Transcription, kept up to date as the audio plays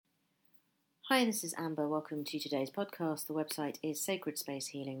Hi, this is Amber. Welcome to today's podcast. The website is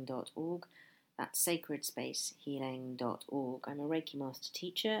sacredspacehealing.org. That's sacredspacehealing.org. I'm a Reiki master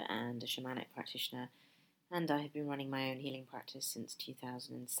teacher and a shamanic practitioner, and I have been running my own healing practice since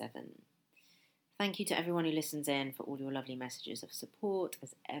 2007. Thank you to everyone who listens in for all your lovely messages of support,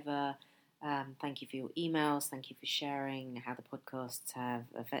 as ever. Thank you for your emails. Thank you for sharing how the podcasts have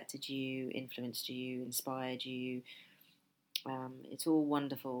affected you, influenced you, inspired you. It's all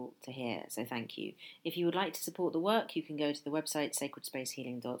wonderful to hear, so thank you. If you would like to support the work, you can go to the website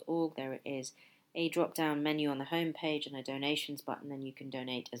sacredspacehealing.org. There is a drop-down menu on the homepage and a donations button, and you can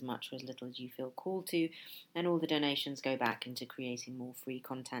donate as much or as little as you feel called to, and all the donations go back into creating more free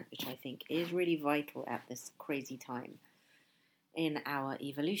content, which I think is really vital at this crazy time in our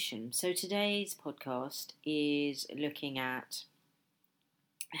evolution. So today's podcast is looking at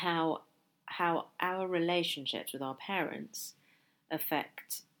how our relationships with our parents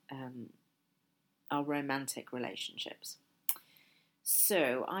affect our romantic relationships.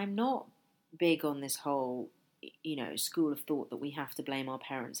 So I'm not big on this whole, school of thought that we have to blame our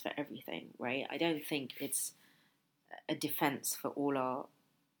parents for everything, right? I don't think it's a defense for all our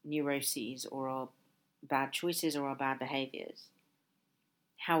neuroses or our bad choices or our bad behaviors.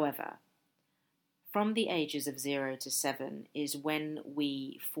 However, from the ages of 0 to 7 is when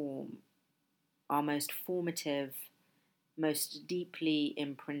we form our most formative, most deeply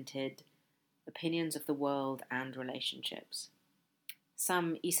imprinted opinions of the world and relationships.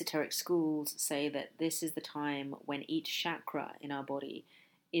 Some esoteric schools say that this is the time when each chakra in our body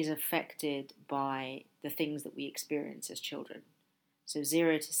is affected by the things that we experience as children. So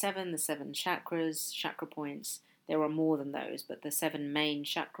 0 to 7, the 7 chakras, chakra points, there are more than those, but the 7 main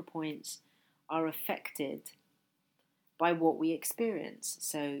chakra points are affected by what we experience.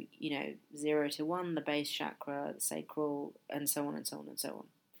 So, 0 to 1, the base chakra, the sacral, and so on and so on and so on.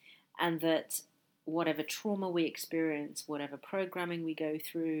 And that whatever trauma we experience, whatever programming we go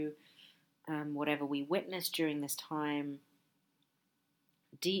through, whatever we witness during this time,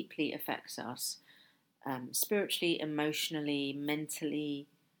 deeply affects us spiritually, emotionally, mentally,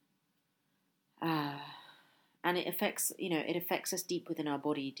 and it affects us deep within our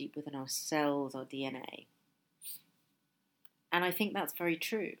body, deep within our cells, our DNA. And I think that's very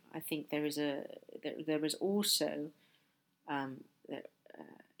true. I think there is also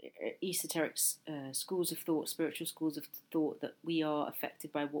esoteric schools of thought, spiritual schools of thought, that we are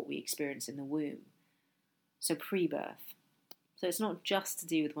affected by what we experience in the womb. So pre-birth. So it's not just to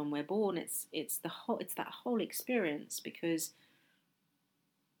do with when we're born. It's that whole experience, because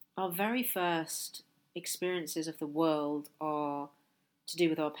our very first experiences of the world are to do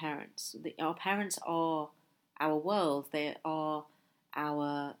with our parents. Our parents are our world. They are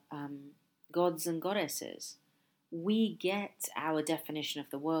our gods and goddesses. We get our definition of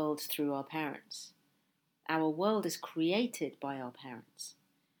the world through our parents. Our world is created by our parents.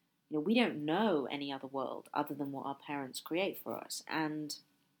 We don't know any other world other than what our parents create for us. And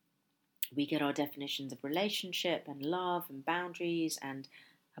we get our definitions of relationship and love and boundaries and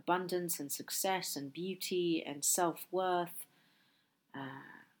abundance and success and beauty and self-worth,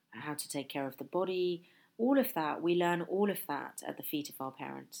 how to take care of the body. All of that, we learn all of that at the feet of our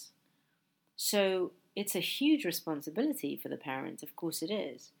parents. So it's a huge responsibility for the parent, of course it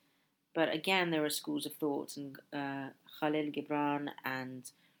is. But again, there are schools of thought, and Khalil Gibran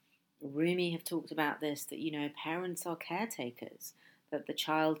and Rumi have talked about this, that, parents are caretakers, that the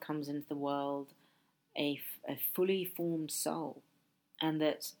child comes into the world a fully formed soul, and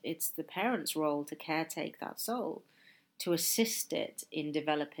that it's the parent's role to caretake that soul, to assist it in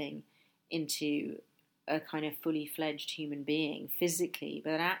developing into a kind of fully fledged human being physically,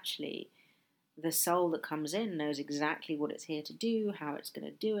 but actually the soul that comes in knows exactly what it's here to do, how it's going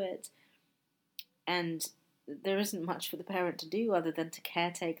to do it, and there isn't much for the parent to do other than to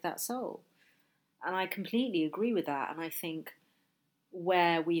caretake that soul. And I completely agree with that, and I think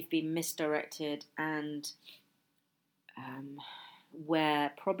where we've been misdirected and where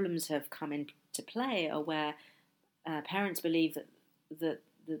problems have come into play are where parents believe that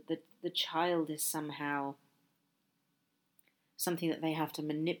the child is somehow something that they have to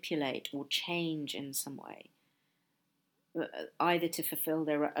manipulate or change in some way, either to fulfill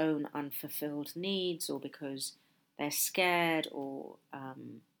their own unfulfilled needs, or because they're scared, or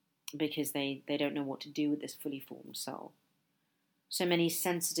because they don't know what to do with this fully formed soul. So many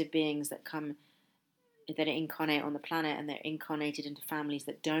sensitive beings that incarnate on the planet, and they're incarnated into families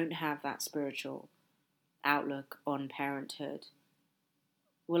that don't have that spiritual outlook on parenthood,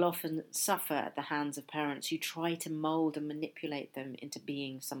 will often suffer at the hands of parents who try to mould and manipulate them into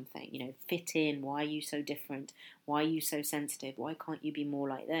being something, fit in. Why are you so different? Why are you so sensitive? Why can't you be more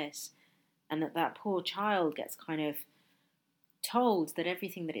like this? and that poor child gets kind of told that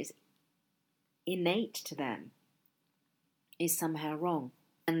everything that is innate to them is somehow wrong.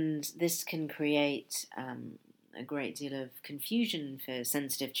 And this can create a great deal of confusion for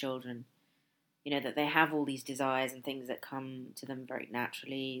sensitive children. You know, that they have all these desires and things that come to them very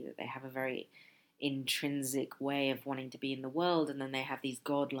naturally, that they have a very intrinsic way of wanting to be in the world, and then they have these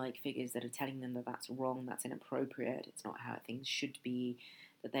godlike figures that are telling them that that's wrong, that's inappropriate, it's not how things should be,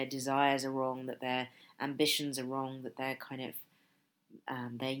 that their desires are wrong, that their ambitions are wrong, that their kind of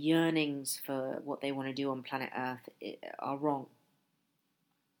their yearnings for what they want to do on planet Earth are wrong.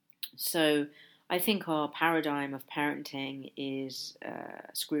 So I think our paradigm of parenting is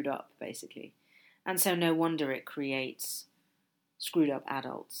screwed up, basically. And so no wonder it creates screwed up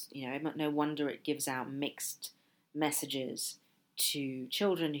adults. You know, no wonder it gives out mixed messages to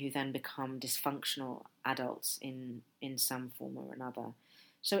children who then become dysfunctional adults in some form or another.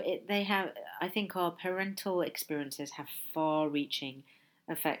 So I think our parental experiences have far-reaching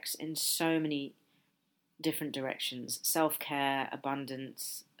effects in so many different directions: self-care,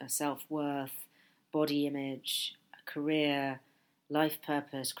 abundance, self-worth, body image, career, life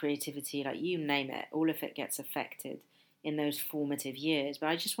purpose, creativity, like you name it, all of it gets affected in those formative years. But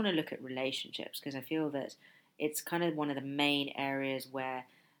I just want to look at relationships because I feel that it's kind of one of the main areas where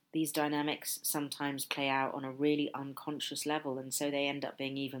these dynamics sometimes play out on a really unconscious level, and so they end up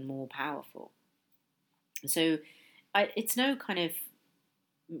being even more powerful. So it's no kind of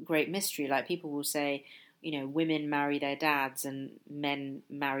great mystery. Like, people will say, you know, women marry their dads and men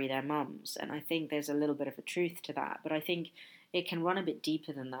marry their mums. And I think there's a little bit of a truth to that. But I think it can run a bit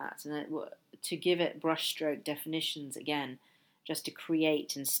deeper than that. And to give it brushstroke definitions, again, just to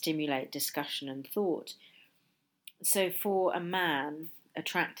create and stimulate discussion and thought. So for a man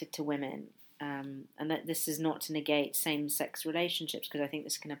attracted to women, and that this is not to negate same-sex relationships, because I think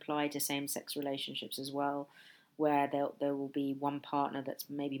this can apply to same-sex relationships as well, where there will be one partner that's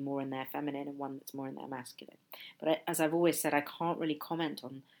maybe more in their feminine and one that's more in their masculine. But as I've always said, I can't really comment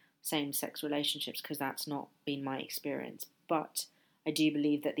on same-sex relationships because that's not been my experience. But I do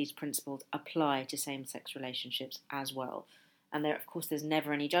believe that these principles apply to same-sex relationships as well. And there, of course, there's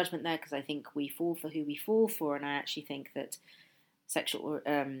never any judgment there, because I think we fall for who we fall for, and I actually think that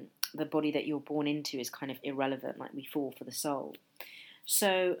the body that you're born into is kind of irrelevant, like we fall for the soul.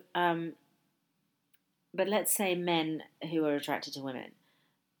 So, but let's say men who are attracted to women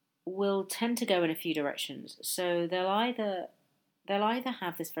will tend to go in a few directions. So they'll either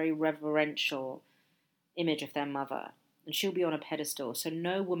have this very reverential image of their mother, and she'll be on a pedestal, so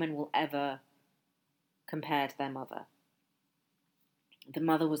no woman will ever compare to their mother. The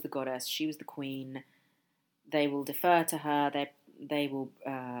mother was the goddess, she was the queen. They will defer to her, they will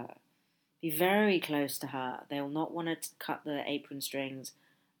be very close to her. They will not want to cut the apron strings.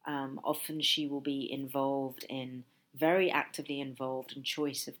 Often she will be very actively involved in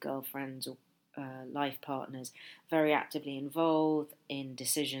choice of girlfriends or life partners, very actively involved in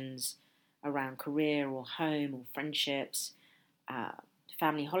decisions around career or home or friendships,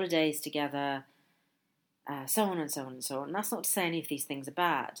 family holidays together, so on and so on and so on. And that's not to say any of these things are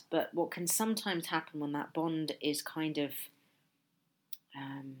bad, but what can sometimes happen when that bond is kind of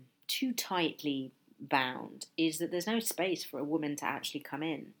too tightly bound is that there's no space for a woman to actually come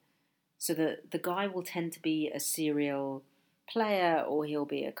in. So the guy will tend to be a serial player, or he'll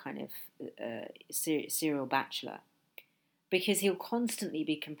be a kind of serial bachelor, because he'll constantly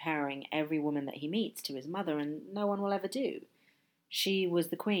be comparing every woman that he meets to his mother, and no one will ever do. She was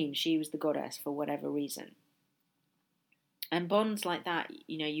the queen, she was the goddess for whatever reason. And bonds like that,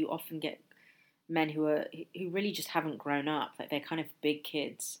 you know, you often get men who really just haven't grown up, like they're kind of big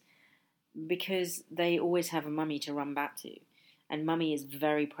kids, because they always have a mummy to run back to, and mummy is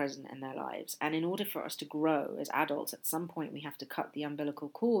very present in their lives. And in order for us to grow as adults, at some point we have to cut the umbilical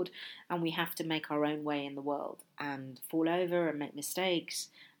cord, and we have to make our own way in the world and fall over and make mistakes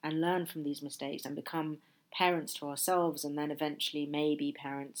and learn from these mistakes and become parents to ourselves, and then eventually maybe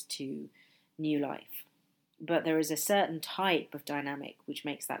parents to new life. But there is a certain type of dynamic which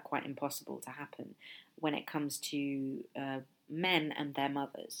makes that quite impossible to happen when it comes to men and their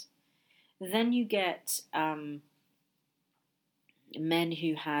mothers. Then you get men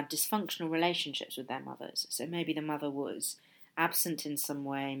who had dysfunctional relationships with their mothers. So maybe the mother was absent in some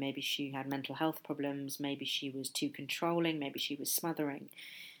way, maybe she had mental health problems, maybe she was too controlling, maybe she was smothering.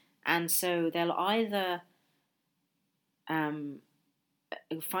 And so they'll either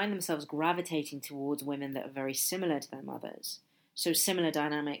find themselves gravitating towards women that are very similar to their mothers. So similar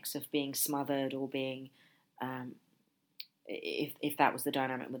dynamics of being smothered or being, if that was the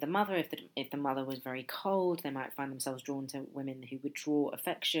dynamic with the mother, if the mother was very cold, they might find themselves drawn to women who would draw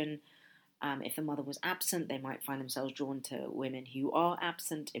affection. If the mother was absent, they might find themselves drawn to women who are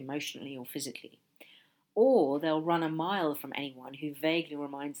absent emotionally or physically. Or they'll run a mile from anyone who vaguely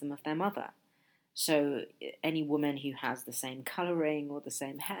reminds them of their mother. So any woman who has the same colouring or the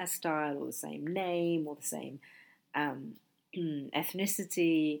same hairstyle or the same name or the same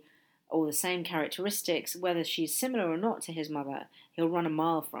ethnicity or the same characteristics, whether she's similar or not to his mother, he'll run a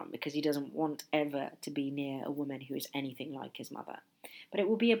mile from, because he doesn't want ever to be near a woman who is anything like his mother. But it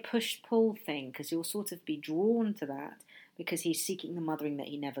will be a push-pull thing, because he'll sort of be drawn to that because he's seeking the mothering that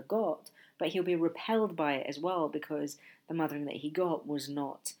he never got, but he'll be repelled by it as well because the mothering that he got was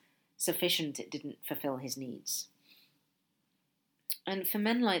not sufficient. It didn't fulfill his needs. And for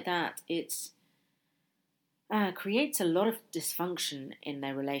men like that, it's creates a lot of dysfunction in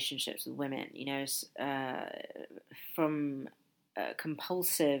their relationships with women, from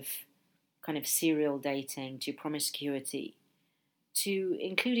compulsive kind of serial dating to promiscuity to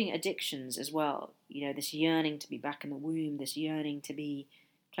including addictions as well. This yearning to be back in the womb, this yearning to be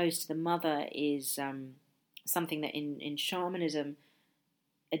close to the mother is something that in shamanism,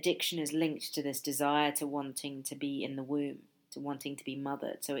 addiction is linked to this desire to wanting to be in the womb, to wanting to be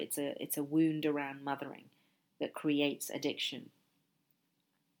mothered. So it's a wound around mothering that creates addiction.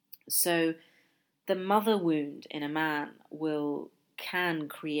 So the mother wound in a man can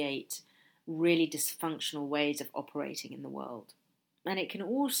create really dysfunctional ways of operating in the world. And it can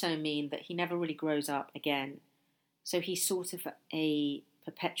also mean that he never really grows up again. So he's sort of a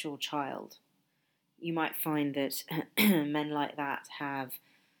perpetual child. You might find that men like that have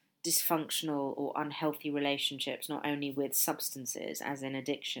dysfunctional or unhealthy relationships, not only with substances, as in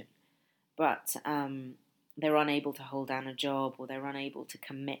addiction, but they're unable to hold down a job, or they're unable to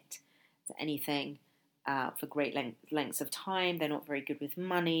commit to anything for great lengths of time. They're not very good with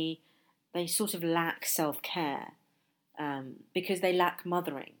money. They sort of lack self-care because they lack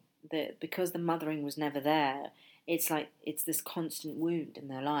mothering. Because the mothering was never there, it's this constant wound in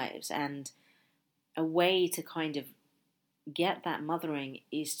their lives. And a way to kind of get that mothering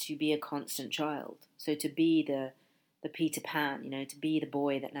is to be a constant child. So to be the Peter Pan, to be the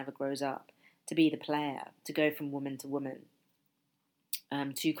boy that never grows up, to be the player, to go from woman to woman,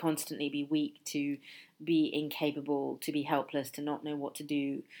 to constantly be weak, to be incapable, to be helpless, to not know what to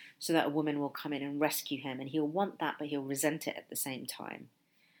do, so that a woman will come in and rescue him, and he'll want that, but he'll resent it at the same time.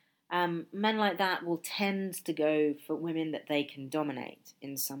 Men like that will tend to go for women that they can dominate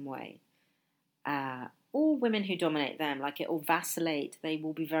in some way. Or women who dominate them, it will vacillate. They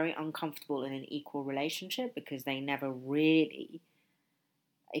will be very uncomfortable in an equal relationship because they never really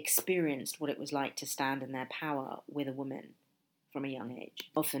experienced what it was like to stand in their power with a woman from a young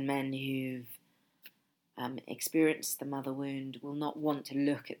age. Often men who've experienced the mother wound will not want to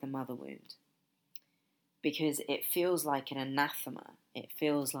look at the mother wound because it feels like an anathema. It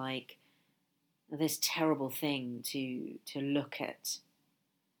feels like this terrible thing to look at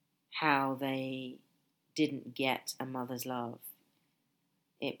how they didn't get a mother's love.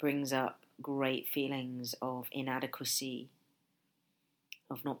 It brings up great feelings of inadequacy,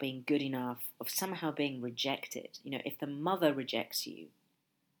 of not being good enough, of somehow being rejected. If the mother rejects you,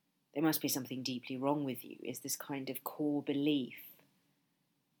 there must be something deeply wrong with you. Is this kind of core belief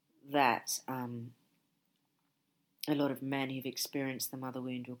that a lot of men who've experienced the mother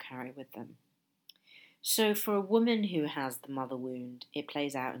wound will carry with them. So for a woman who has the mother wound, it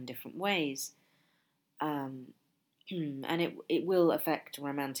plays out in different ways. And it will affect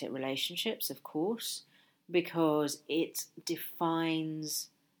romantic relationships, of course, because it defines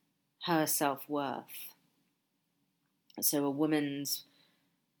her self-worth. So a woman's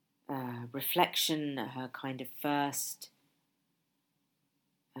reflection, her kind of first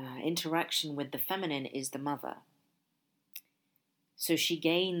interaction with the feminine is the mother. So she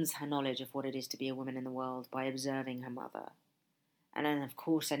gains her knowledge of what it is to be a woman in the world by observing her mother. And then, of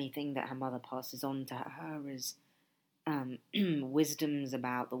course, anything that her mother passes on to her is wisdoms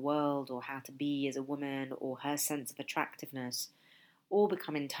about the world or how to be as a woman or her sense of attractiveness all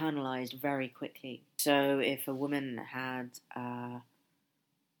become internalized very quickly. So if a woman had a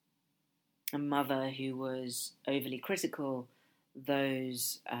mother who was overly critical,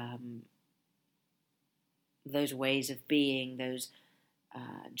 those ways of being, those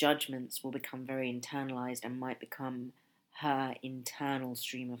judgments will become very internalized and might become her internal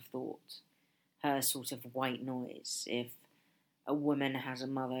stream of thought, her sort of white noise. If a woman has a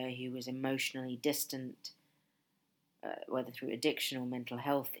mother who is emotionally distant, whether through addiction or mental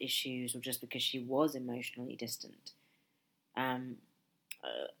health issues or just because she was emotionally distant,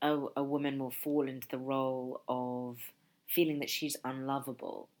 a woman will fall into the role of feeling that she's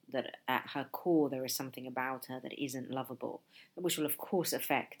unlovable, that at her core there is something about her that isn't lovable, which will of course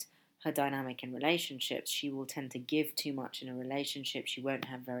affect her dynamic in relationships, she will tend to give too much in a relationship. She won't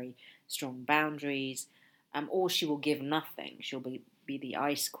have very strong boundaries, or she will give nothing. She'll be the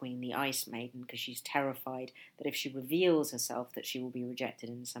ice queen, the ice maiden, because she's terrified that if she reveals herself that she will be rejected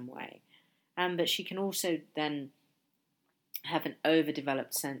in some way. But she can also then have an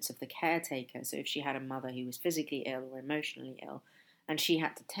overdeveloped sense of the caretaker. So if she had a mother who was physically ill or emotionally ill, and she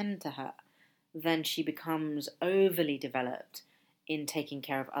had to tend to her, then she becomes overly developed in taking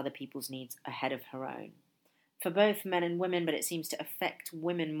care of other people's needs ahead of her own. For both men and women, but it seems to affect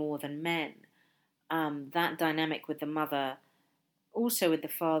women more than men. That dynamic with the mother, also with the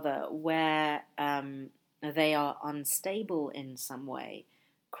father, where they are unstable in some way,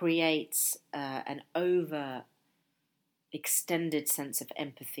 creates an over extended sense of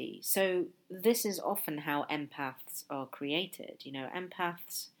empathy. So this is often how empaths are created. You know,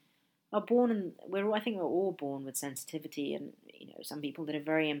 empaths are born, and I think we're all born with sensitivity, and some people that are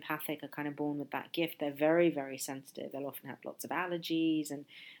very empathic are kind of born with that gift. They're very, very sensitive. They'll often have lots of allergies and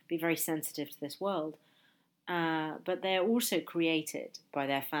be very sensitive to this world. But they're also created by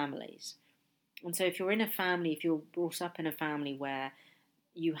their families. And so if you're in a family, if you're brought up in a family where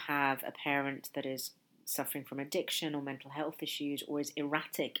you have a parent that is suffering from addiction or mental health issues, or is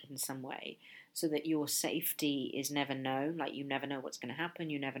erratic in some way, so that your safety is never known, like you never know what's going to happen,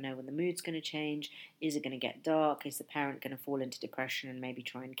 you never know when the mood's going to change, is it going to get dark, is the parent going to fall into depression and maybe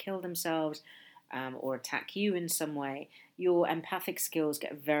try and kill themselves, or attack you in some way, your empathic skills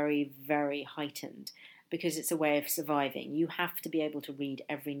get very, very heightened, because it's a way of surviving. You have to be able to read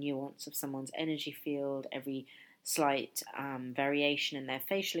every nuance of someone's energy field, every slight variation in their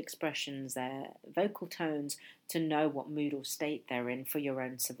facial expressions, their vocal tones, to know what mood or state they're in for your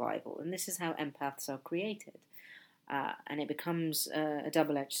own survival. And this is how empaths are created. And it becomes a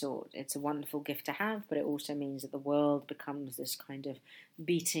double-edged sword. It's a wonderful gift to have, but it also means that the world becomes this kind of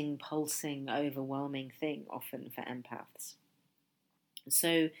beating, pulsing, overwhelming thing often for empaths.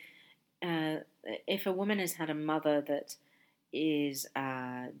 So if a woman has had a mother that is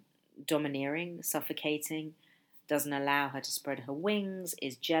domineering, suffocating, doesn't allow her to spread her wings,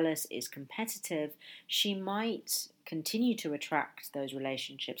 is jealous, is competitive, she might continue to attract those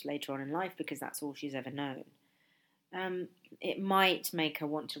relationships later on in life because that's all she's ever known. It might make her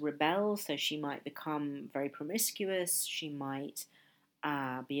want to rebel, so she might become very promiscuous, she might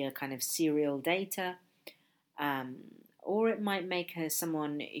be a kind of serial dater, or it might make her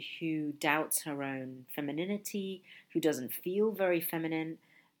someone who doubts her own femininity, who doesn't feel very feminine.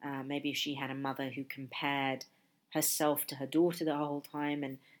 Maybe if she had a mother who compared herself to her daughter the whole time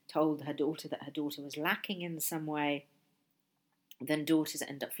and told her daughter that her daughter was lacking in some way, then daughters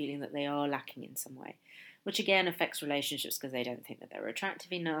end up feeling that they are lacking in some way, which again affects relationships because they don't think that they're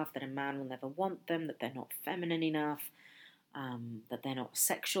attractive enough, that a man will never want them, that they're not feminine enough, that they're not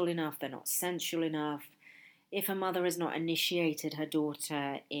sexual enough, they're not sensual enough. If a mother has not initiated her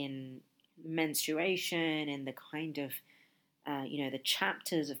daughter in menstruation, in the kind of, the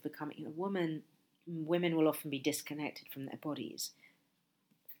chapters of becoming a woman, women will often be disconnected from their bodies.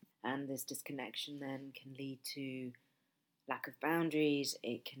 And this disconnection then can lead to lack of boundaries,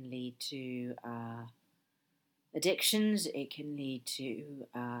 it can lead to addictions, it can lead to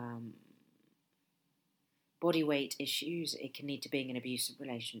body weight issues, it can lead to being in abusive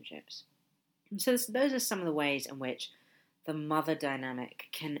relationships. And so those are some of the ways in which the mother dynamic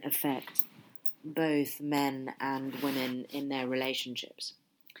can affect both men and women in their relationships.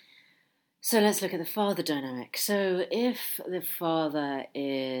 So let's look at the father dynamic. So if the father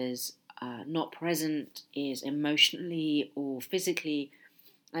is not present, is emotionally or physically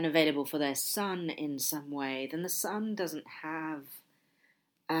unavailable for their son in some way, then the son doesn't have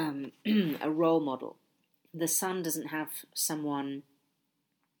a role model. The son doesn't have someone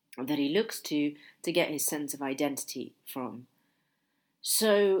that he looks to get his sense of identity from.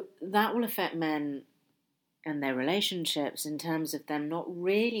 So that will affect men and their relationships in terms of them not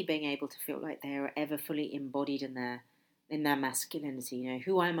really being able to feel like they are ever fully embodied in their masculinity.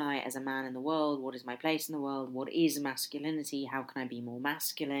 Who am I as a man in the world? What is my place in the world? What is masculinity? How can I be more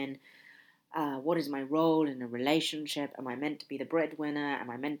masculine? What is my role in a relationship? Am I meant to be the breadwinner?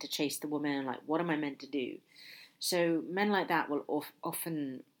 Am I meant to chase the woman? What am I meant to do? So men like that will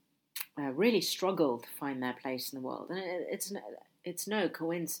often really struggle to find their place in the world. And it's no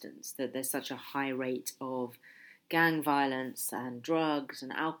coincidence that there's such a high rate of gang violence and drugs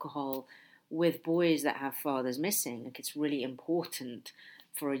and alcohol with boys that have fathers missing. It's really important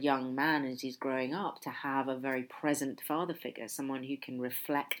for a young man as he's growing up to have a very present father figure, someone who can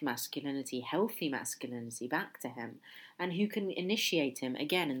reflect masculinity, healthy masculinity back to him, and who can initiate him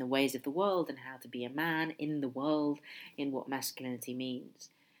again in the ways of the world and how to be a man in the world, in what masculinity means.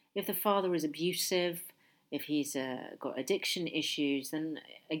 If the father is abusive, if he's got addiction issues, then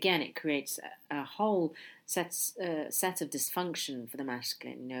again it creates a whole set of dysfunction for the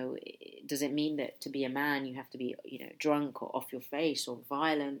masculine. Does it mean that to be a man you have to be drunk or off your face or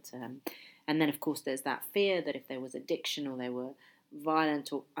violent? And then of course there's that fear that if there was addiction or there were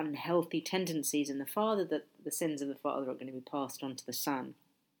violent or unhealthy tendencies in the father, that the sins of the father are going to be passed on to the son.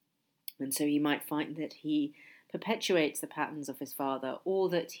 And so you might find that he perpetuates the patterns of his father, or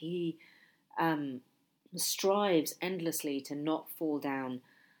that he strives endlessly to not fall down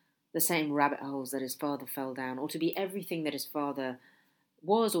the same rabbit holes that his father fell down, or to be everything that his father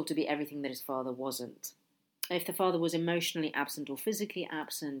was, or to be everything that his father wasn't. If the father was emotionally absent or physically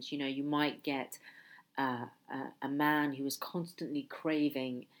absent, you might get a man who is constantly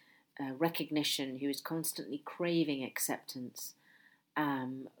craving recognition, who is constantly craving acceptance.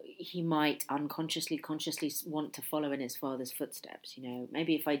 He might consciously want to follow in his father's footsteps.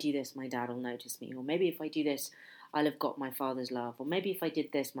 Maybe if I do this, my dad will notice me, or maybe if I do this, I'll have got my father's love, or maybe if I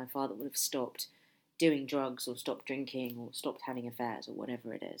did this, my father would have stopped doing drugs, or stopped drinking, or stopped having affairs, or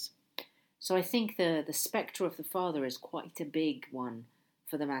whatever it is. So I think the spectre of the father is quite a big one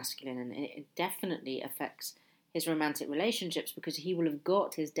for the masculine, and it definitely affects his romantic relationships, because he will have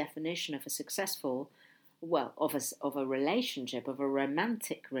got his definition of a successful, of a relationship, of a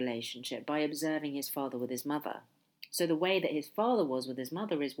romantic relationship, by observing his father with his mother. So the way that his father was with his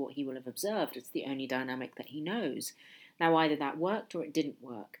mother is what he will have observed. It's the only dynamic that he knows. Now, either that worked or it didn't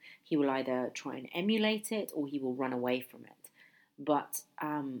work. He will either try and emulate it, or he will run away from it. But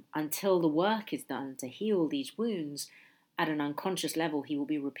until the work is done to heal these wounds, at an unconscious level, he will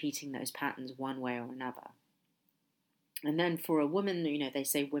be repeating those patterns one way or another. And then for a woman, they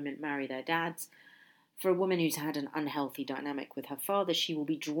say women marry their dads. For a woman who's had an unhealthy dynamic with her father, she will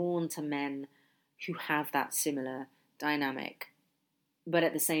be drawn to men who have that similar dynamic, but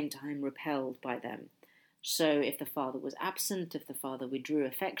at the same time repelled by them. So if the father was absent, if the father withdrew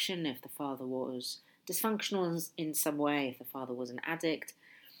affection, if the father was dysfunctional in some way, if the father was an addict,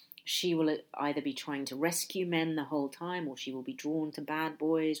 she will either be trying to rescue men the whole time, or she will be drawn to bad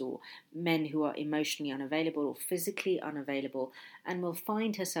boys or men who are emotionally unavailable or physically unavailable, and will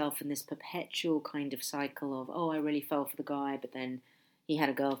find herself in this perpetual kind of cycle of, I really fell for the guy, but then he had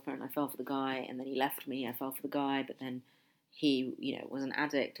a girlfriend, I fell for the guy, and then he left me, I fell for the guy, but then he, was an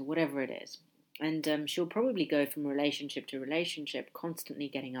addict, or whatever it is. And she'll probably go from relationship to relationship, constantly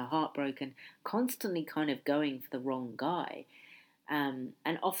getting her heart broken, constantly kind of going for the wrong guy. And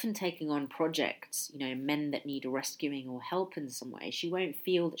often taking on projects, men that need rescuing or help in some way. She won't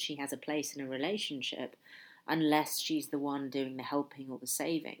feel that she has a place in a relationship unless she's the one doing the helping or the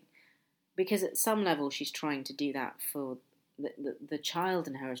saving. Because at some level she's trying to do that for the child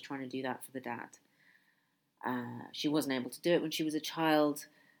in her is trying to do that for the dad. She wasn't able to do it when she was a child,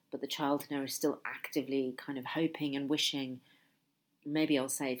 but the child in her is still actively kind of hoping and wishing, maybe I'll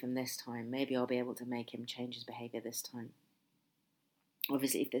save him this time, maybe I'll be able to make him change his behaviour this time.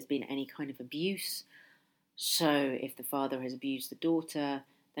 Obviously, if there's been any kind of abuse, so if the father has abused the daughter,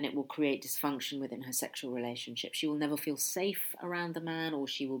 then it will create dysfunction within her sexual relationship. She will never feel safe around the man, or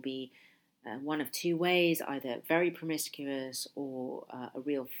she will be one of two ways, either very promiscuous or a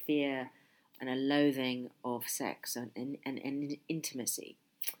real fear and a loathing of sex and intimacy.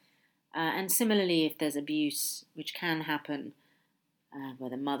 And similarly, if there's abuse, which can happen, where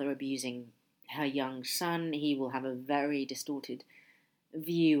the mother abusing her young son, he will have a very distorted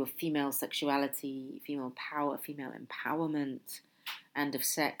view of female sexuality, female power, female empowerment, and of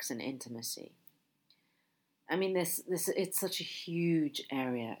sex and intimacy. I mean, it's such a huge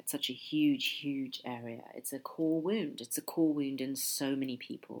area. It's such a huge area. It's a core wound. It's a core wound in so many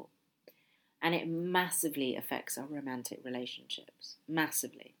people. And it massively affects our romantic relationships.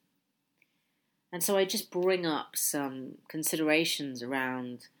 Massively. And so I just bring up some considerations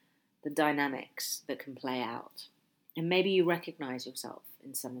around the dynamics that can play out. And maybe you recognise yourself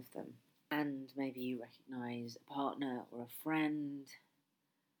in some of them. And maybe you recognise a partner or a friend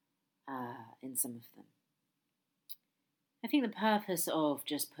in some of them. I think the purpose of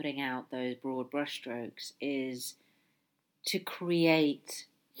just putting out those broad brushstrokes is to create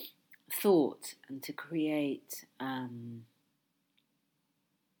thought and to create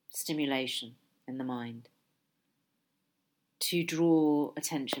stimulation in the mind, to draw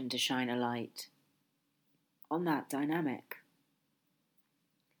attention, to shine a light on that dynamic,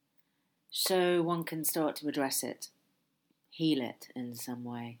 so one can start to address it, heal it in some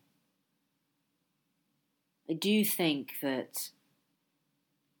way. I do think that,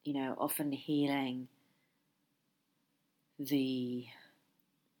 often healing the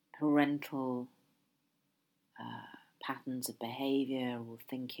parental patterns of behaviour or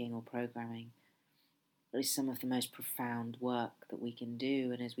thinking or programming is some of the most profound work that we can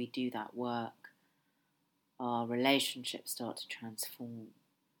do. And as we do that work, our relationships start to transform.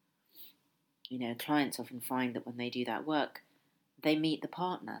 Clients often find that when they do that work, they meet the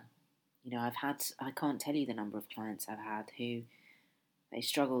partner. I can't tell you the number of clients I've had who they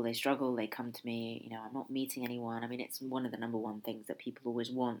struggle, they come to me, I'm not meeting anyone. I mean, it's one of the number one things that people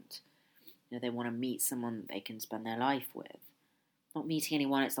always want. They want to meet someone that they can spend their life with. Not meeting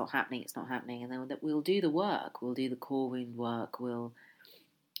anyone, it's not happening. And then we'll do the work, we'll do the core wound work, we'll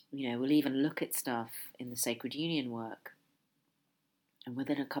even look at stuff in the sacred union work. And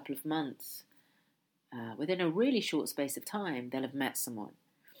within a couple of months, within a really short space of time, they'll have met someone.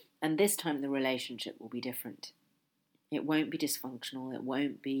 And this time the relationship will be different. It won't be dysfunctional, it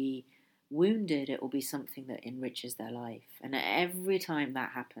won't be wounded, it will be something that enriches their life. And every time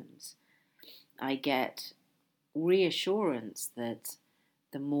that happens, I get reassurance that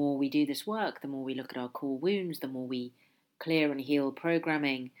the more we do this work, the more we look at our core wounds, the more we clear and heal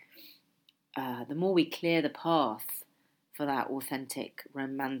programming, the more we clear the path for that authentic,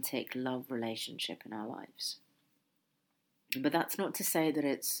 romantic love relationship in our lives. But that's not to say that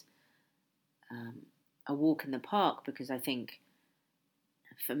it's a walk in the park, because I think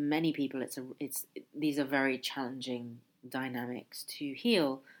for many people these are very challenging dynamics to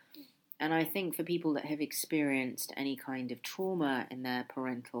heal. And I think for people that have experienced any kind of trauma in their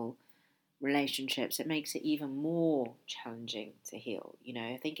parental relationships, it makes it even more challenging to heal.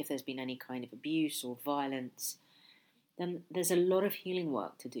 I think if there's been any kind of abuse or violence, then there's a lot of healing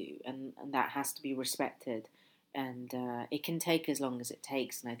work to do, and that has to be respected. And it can take as long as it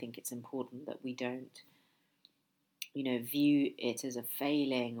takes, and I think it's important that we don't, view it as a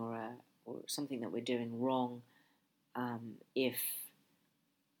failing or something that we're doing wrong if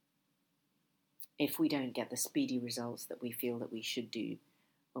we don't get the speedy results that we feel that we should do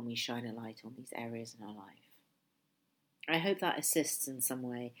when we shine a light on these areas in our life. I hope that assists in some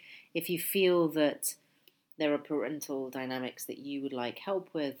way. If you feel that there are parental dynamics that you would like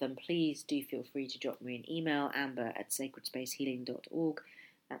help with, then please do feel free to drop me an email, amber@sacredspacehealing.org.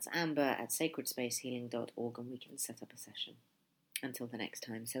 That's amber@sacredspacehealing.org, and we can set up a session. Until the next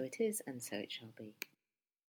time, so it is, and so it shall be.